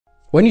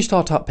When you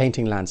start out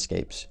painting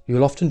landscapes,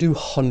 you'll often do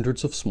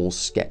hundreds of small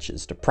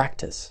sketches to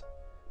practice.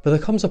 But there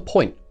comes a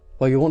point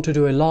where you want to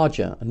do a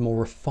larger and more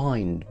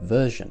refined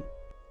version.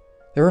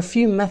 There are a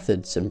few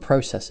methods and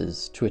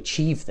processes to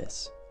achieve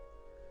this.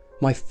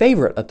 My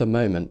favourite at the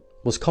moment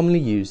was commonly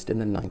used in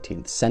the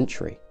 19th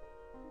century.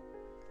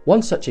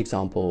 One such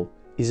example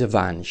is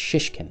Ivan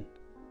Shishkin.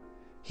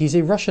 He's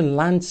a Russian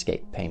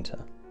landscape painter,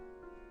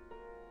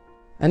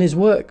 and his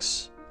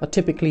works are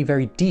typically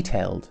very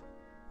detailed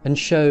and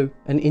show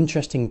an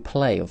interesting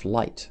play of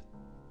light.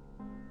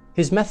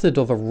 His method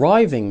of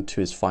arriving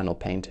to his final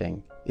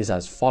painting is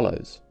as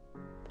follows.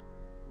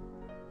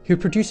 He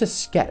would produce a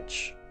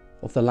sketch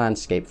of the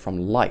landscape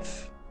from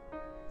life.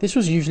 This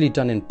was usually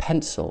done in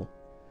pencil,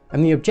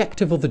 and the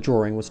objective of the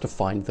drawing was to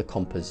find the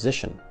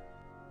composition.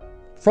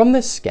 From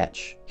this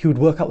sketch, he would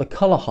work out the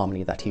colour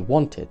harmony that he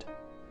wanted.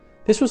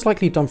 This was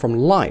likely done from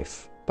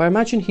life, but I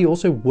imagine he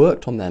also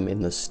worked on them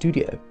in the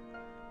studio.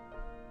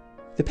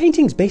 The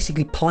painting's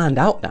basically planned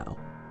out now.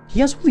 He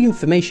has all the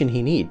information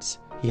he needs.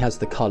 He has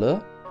the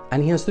colour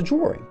and he has the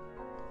drawing.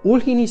 All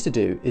he needs to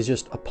do is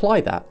just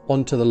apply that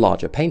onto the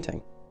larger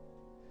painting.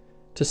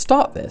 To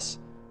start this,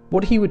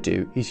 what he would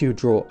do is he would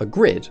draw a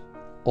grid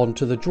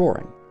onto the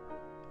drawing.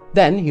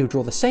 Then he would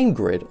draw the same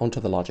grid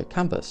onto the larger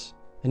canvas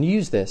and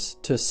use this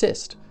to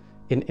assist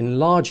in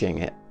enlarging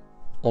it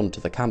onto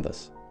the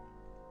canvas.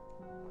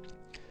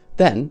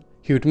 Then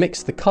he would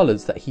mix the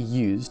colours that he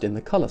used in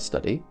the colour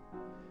study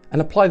and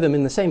apply them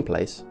in the same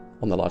place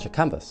on the larger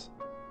canvas.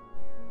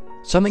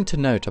 Something to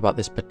note about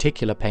this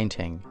particular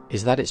painting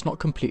is that it's not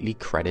completely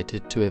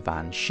credited to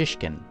Ivan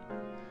Shishkin.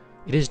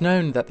 It is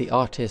known that the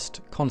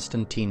artist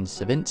Konstantin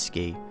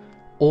Savinsky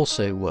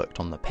also worked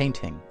on the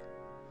painting.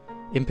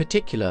 In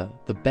particular,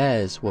 the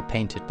bears were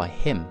painted by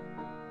him.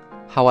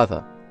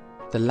 However,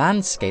 the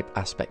landscape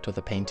aspect of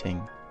the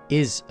painting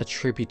is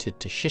attributed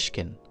to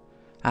Shishkin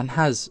and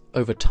has,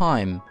 over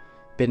time,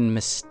 been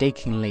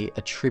mistakenly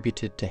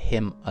attributed to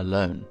him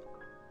alone.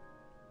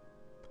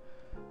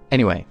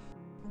 Anyway,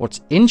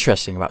 what's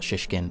interesting about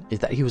Shishkin is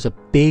that he was a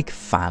big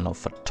fan of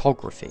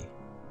photography.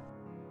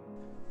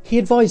 He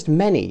advised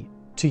many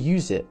to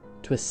use it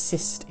to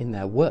assist in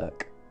their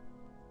work.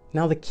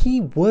 Now the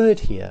key word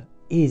here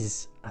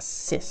is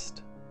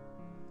assist.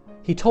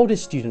 He told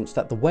his students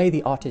that the way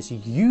the artist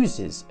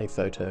uses a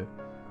photo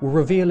will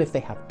reveal if they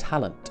have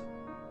talent.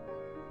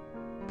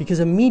 Because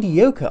a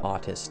mediocre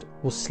artist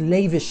will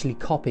slavishly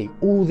copy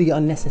all the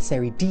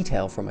unnecessary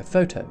detail from a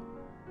photo.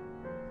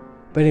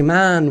 But a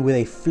man with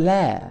a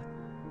flair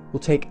will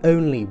take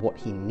only what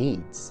he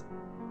needs.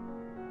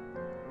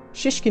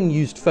 Shishkin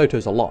used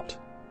photos a lot,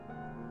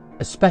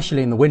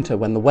 especially in the winter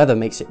when the weather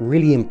makes it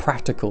really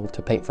impractical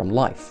to paint from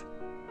life.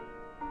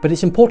 But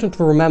it's important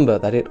to remember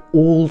that it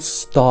all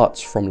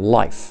starts from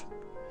life.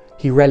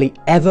 He rarely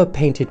ever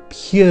painted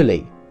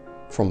purely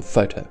from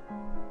photo.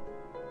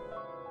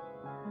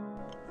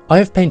 I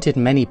have painted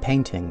many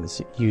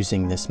paintings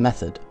using this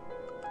method,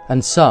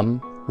 and some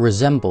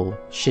resemble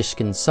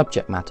Shishkin's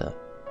subject matter,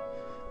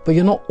 but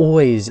you're not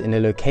always in a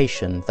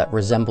location that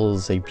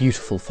resembles a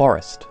beautiful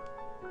forest.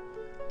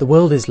 The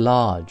world is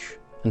large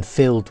and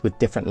filled with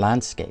different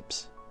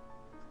landscapes.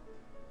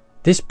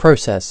 This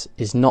process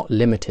is not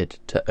limited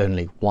to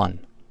only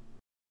one.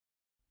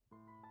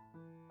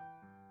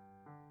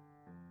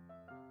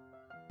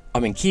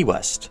 I'm in Key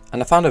West,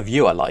 and I found a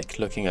view I like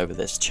looking over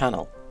this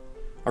channel.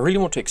 I really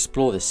want to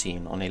explore this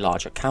scene on a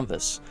larger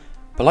canvas,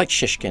 but like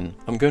Shishkin,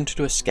 I'm going to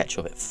do a sketch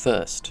of it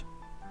first.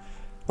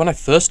 When I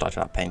first started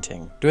out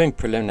painting, doing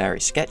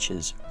preliminary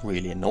sketches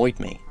really annoyed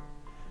me.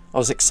 I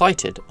was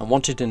excited and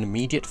wanted an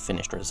immediate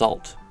finished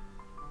result.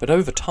 But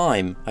over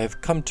time, I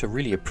have come to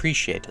really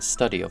appreciate a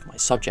study of my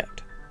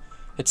subject.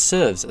 It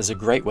serves as a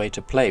great way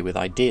to play with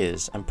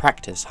ideas and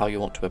practice how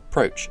you want to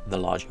approach the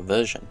larger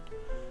version.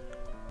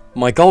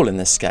 My goal in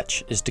this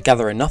sketch is to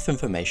gather enough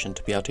information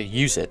to be able to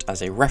use it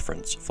as a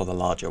reference for the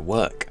larger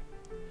work.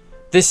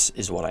 This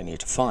is what I need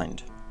to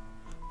find: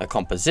 a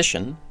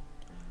composition,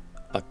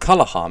 a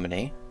colour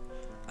harmony,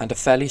 and a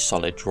fairly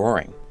solid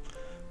drawing.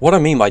 What I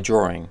mean by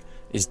drawing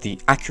is the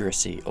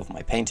accuracy of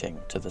my painting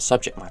to the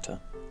subject matter.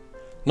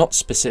 Not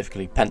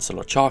specifically pencil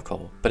or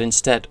charcoal, but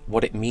instead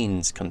what it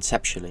means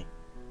conceptually.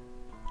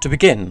 To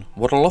begin,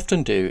 what I'll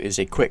often do is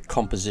a quick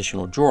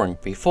compositional drawing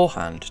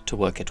beforehand to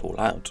work it all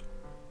out.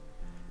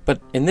 But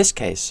in this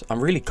case,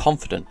 I'm really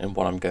confident in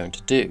what I'm going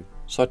to do,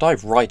 so I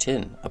dive right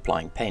in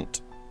applying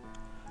paint.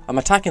 I'm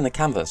attacking the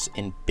canvas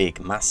in big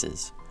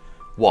masses.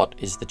 What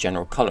is the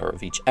general colour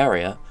of each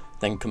area,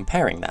 then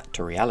comparing that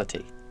to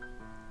reality.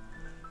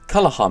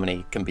 Colour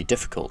harmony can be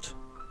difficult.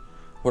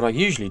 What I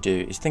usually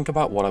do is think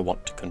about what I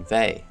want to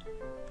convey.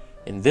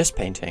 In this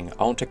painting,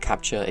 I want to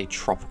capture a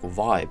tropical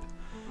vibe,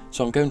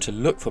 so I'm going to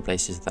look for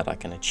places that I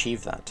can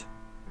achieve that.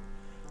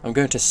 I'm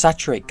going to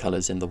saturate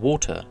colours in the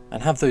water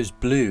and have those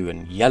blue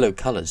and yellow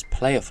colours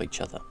play off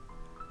each other.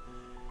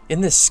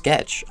 In this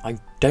sketch, I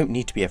don't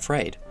need to be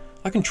afraid.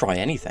 I can try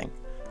anything.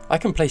 I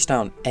can place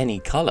down any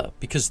colour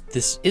because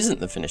this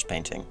isn't the finished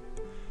painting.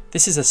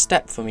 This is a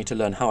step for me to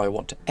learn how I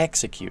want to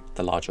execute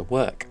the larger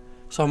work,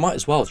 so I might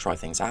as well try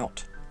things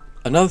out.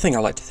 Another thing I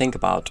like to think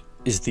about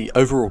is the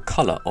overall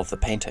colour of the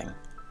painting.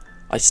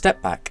 I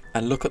step back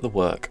and look at the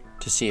work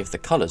to see if the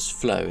colours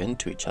flow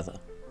into each other.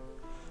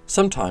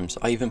 Sometimes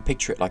I even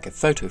picture it like a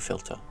photo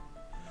filter,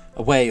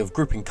 a way of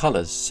grouping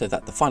colours so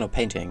that the final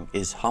painting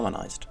is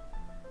harmonised.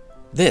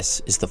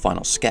 This is the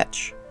final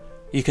sketch.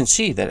 You can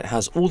see that it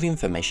has all the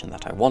information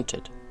that I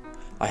wanted.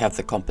 I have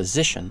the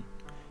composition,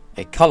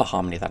 a colour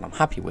harmony that I'm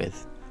happy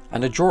with,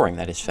 and a drawing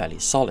that is fairly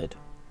solid.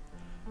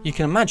 You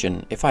can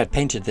imagine if I had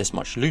painted this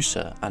much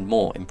looser and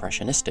more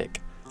impressionistic,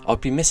 I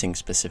would be missing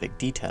specific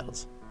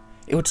details.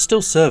 It would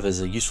still serve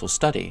as a useful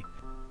study,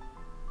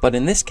 but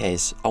in this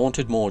case I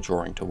wanted more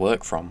drawing to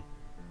work from.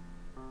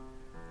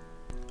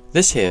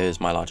 This here is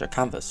my larger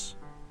canvas,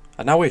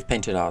 and now we've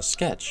painted our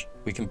sketch,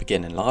 we can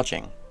begin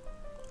enlarging.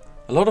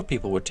 A lot of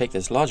people would take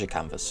this larger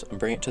canvas and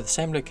bring it to the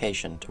same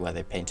location to where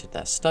they painted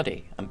their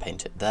study and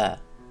paint it there.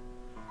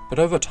 But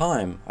over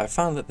time, I've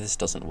found that this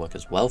doesn't work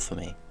as well for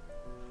me.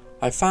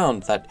 I've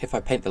found that if I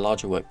paint the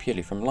larger work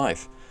purely from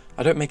life,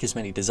 I don't make as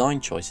many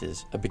design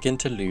choices and begin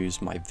to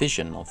lose my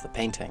vision of the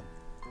painting.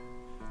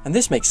 And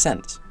this makes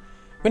sense.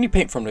 When you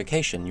paint from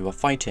location, you are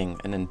fighting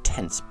an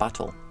intense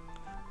battle.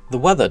 The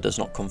weather does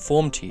not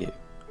conform to you.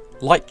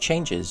 Light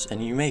changes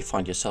and you may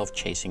find yourself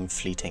chasing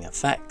fleeting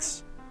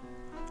effects.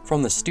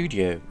 From the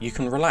studio, you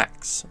can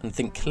relax and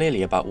think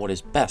clearly about what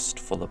is best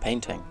for the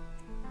painting.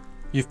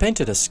 You've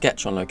painted a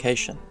sketch on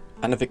location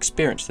and have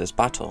experienced this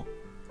battle.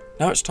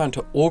 Now it's time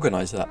to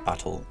organise that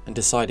battle and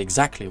decide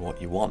exactly what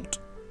you want.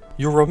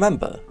 You'll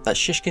remember that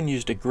Shishkin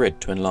used a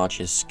grid to enlarge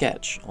his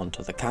sketch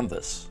onto the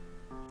canvas.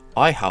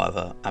 I,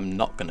 however, am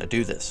not going to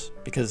do this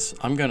because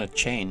I'm going to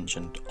change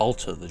and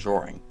alter the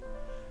drawing.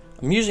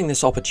 I'm using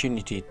this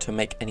opportunity to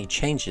make any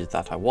changes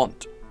that I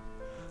want.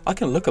 I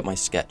can look at my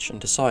sketch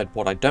and decide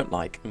what I don't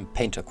like and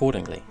paint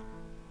accordingly.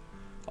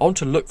 I want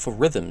to look for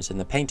rhythms in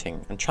the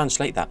painting and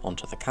translate that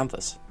onto the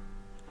canvas.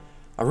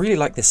 I really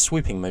like this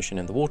swooping motion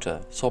in the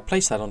water, so I'll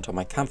place that onto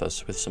my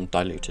canvas with some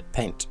diluted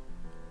paint.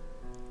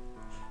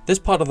 This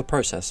part of the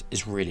process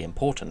is really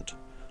important.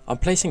 I'm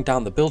placing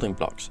down the building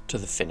blocks to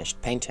the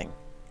finished painting.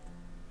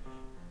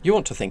 You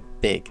want to think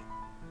big.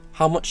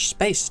 How much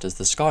space does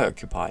the sky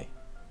occupy?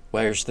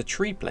 Where is the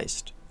tree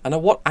placed? And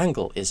at what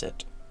angle is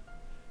it?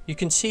 You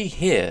can see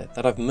here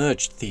that I've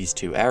merged these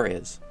two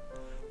areas.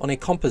 On a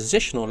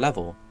compositional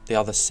level, they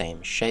are the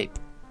same shape.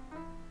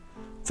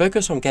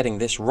 Focus on getting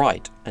this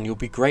right and you'll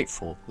be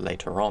grateful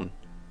later on.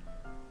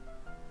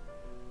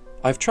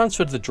 I've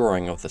transferred the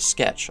drawing of the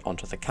sketch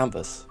onto the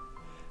canvas.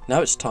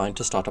 Now it's time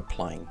to start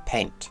applying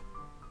paint.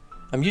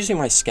 I'm using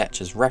my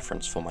sketch as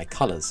reference for my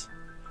colours.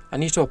 I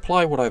need to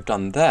apply what I've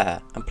done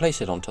there and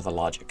place it onto the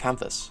larger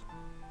canvas.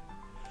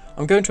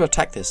 I'm going to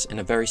attack this in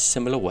a very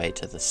similar way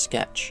to the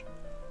sketch.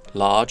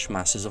 Large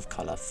masses of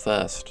colour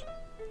first.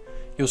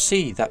 You'll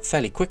see that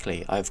fairly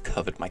quickly I have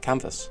covered my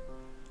canvas.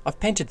 I've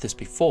painted this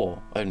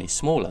before, only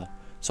smaller,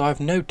 so I have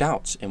no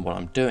doubts in what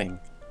I'm doing.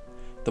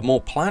 The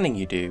more planning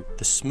you do,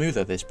 the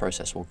smoother this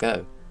process will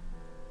go.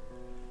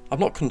 I'm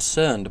not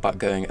concerned about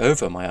going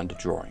over my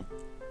underdrawing.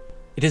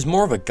 It is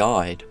more of a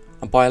guide,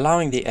 and by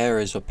allowing the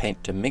areas of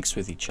paint to mix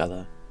with each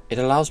other, it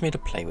allows me to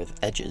play with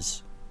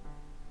edges.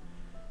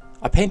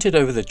 I painted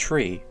over the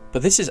tree,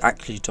 but this is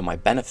actually to my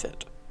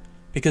benefit,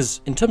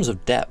 because in terms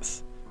of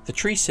depth, the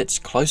tree sits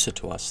closer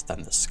to us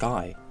than the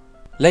sky.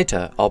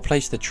 Later, I'll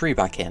place the tree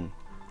back in,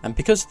 and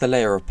because the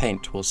layer of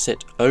paint will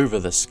sit over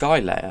the sky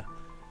layer,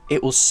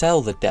 it will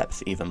sell the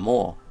depth even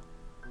more.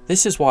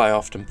 This is why I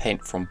often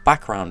paint from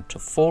background to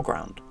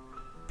foreground,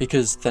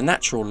 because the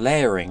natural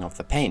layering of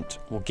the paint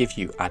will give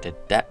you added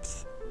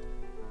depth.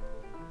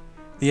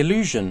 The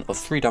illusion of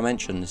 3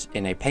 dimensions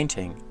in a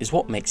painting is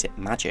what makes it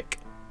magic.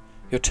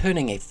 You're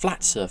turning a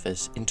flat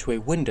surface into a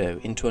window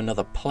into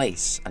another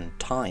place and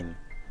time.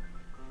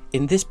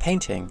 In this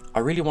painting, I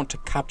really want to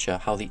capture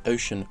how the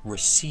ocean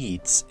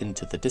recedes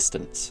into the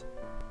distance.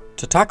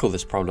 To tackle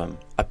this problem,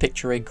 I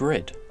picture a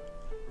grid.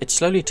 It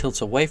slowly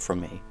tilts away from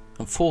me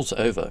and falls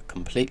over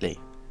completely.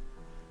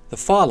 The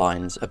far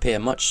lines appear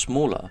much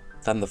smaller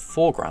than the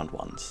foreground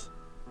ones.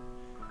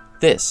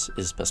 This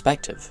is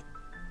perspective.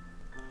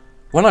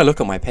 When I look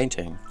at my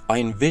painting, I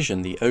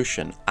envision the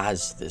ocean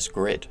as this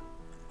grid.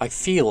 I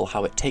feel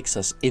how it takes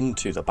us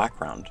into the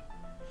background.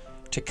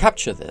 To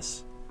capture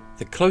this,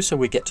 the closer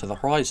we get to the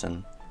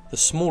horizon, the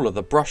smaller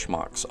the brush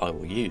marks I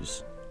will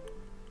use.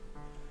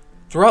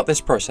 Throughout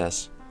this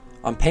process,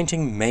 I'm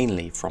painting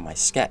mainly from my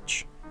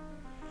sketch.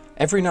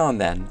 Every now and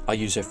then I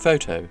use a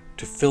photo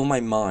to fill my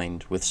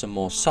mind with some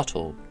more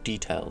subtle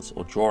details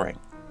or drawing.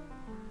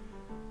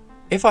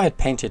 If I had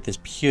painted this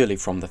purely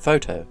from the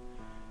photo,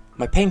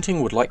 my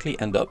painting would likely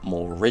end up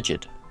more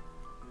rigid.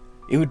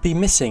 It would be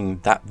missing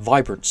that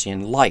vibrancy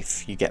and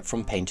life you get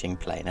from painting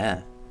plein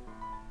air.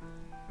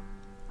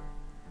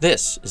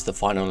 This is the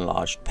final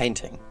enlarged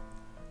painting.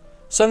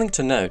 Something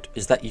to note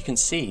is that you can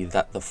see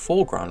that the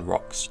foreground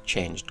rocks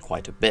changed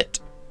quite a bit.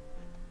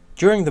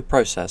 During the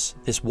process,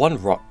 this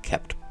one rock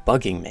kept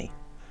bugging me.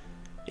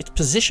 Its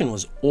position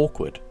was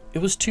awkward, it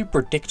was too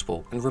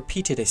predictable and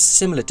repeated a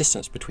similar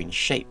distance between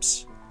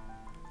shapes.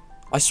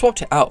 I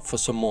swapped it out for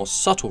some more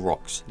subtle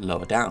rocks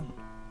lower down.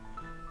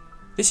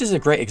 This is a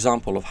great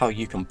example of how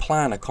you can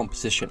plan a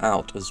composition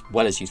out as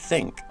well as you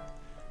think,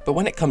 but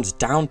when it comes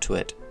down to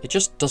it, it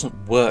just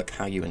doesn't work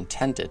how you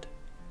intended.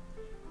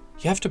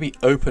 You have to be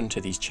open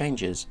to these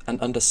changes and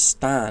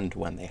understand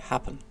when they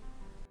happen.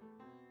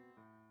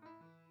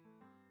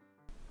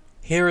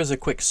 Here is a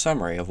quick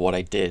summary of what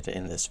I did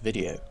in this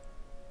video.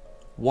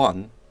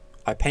 1.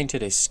 I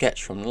painted a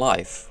sketch from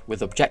life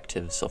with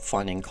objectives of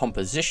finding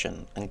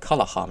composition and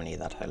colour harmony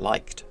that I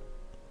liked.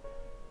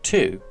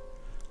 2.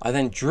 I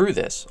then drew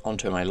this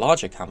onto my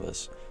larger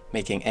canvas,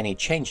 making any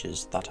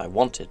changes that I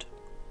wanted.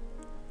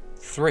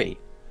 3.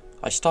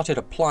 I started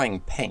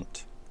applying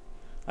paint.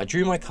 I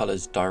drew my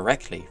colours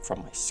directly from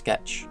my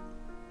sketch.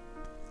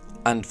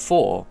 And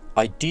 4.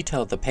 I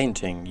detailed the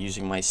painting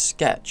using my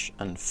sketch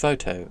and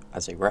photo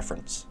as a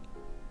reference.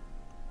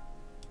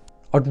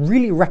 I'd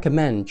really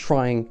recommend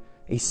trying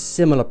a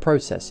similar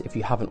process if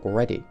you haven't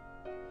already.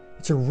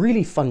 It's a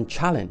really fun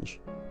challenge,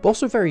 but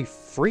also very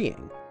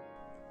freeing.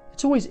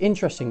 It's always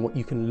interesting what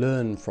you can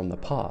learn from the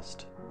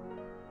past.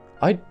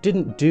 I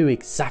didn't do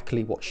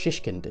exactly what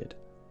Shishkin did.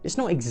 It's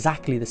not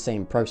exactly the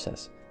same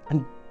process,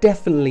 and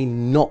definitely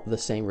not the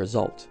same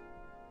result.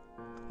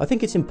 I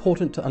think it's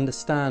important to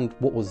understand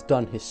what was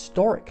done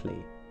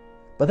historically,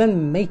 but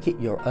then make it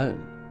your own.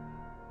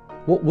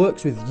 What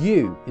works with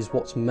you is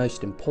what's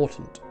most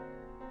important.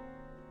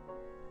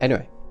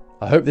 Anyway,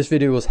 I hope this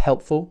video was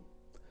helpful,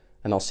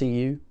 and I'll see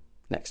you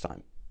next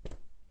time.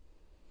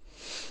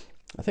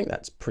 I think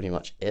that's pretty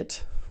much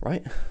it,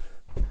 right?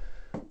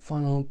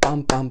 Final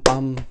bam bam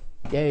bam,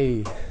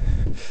 yay!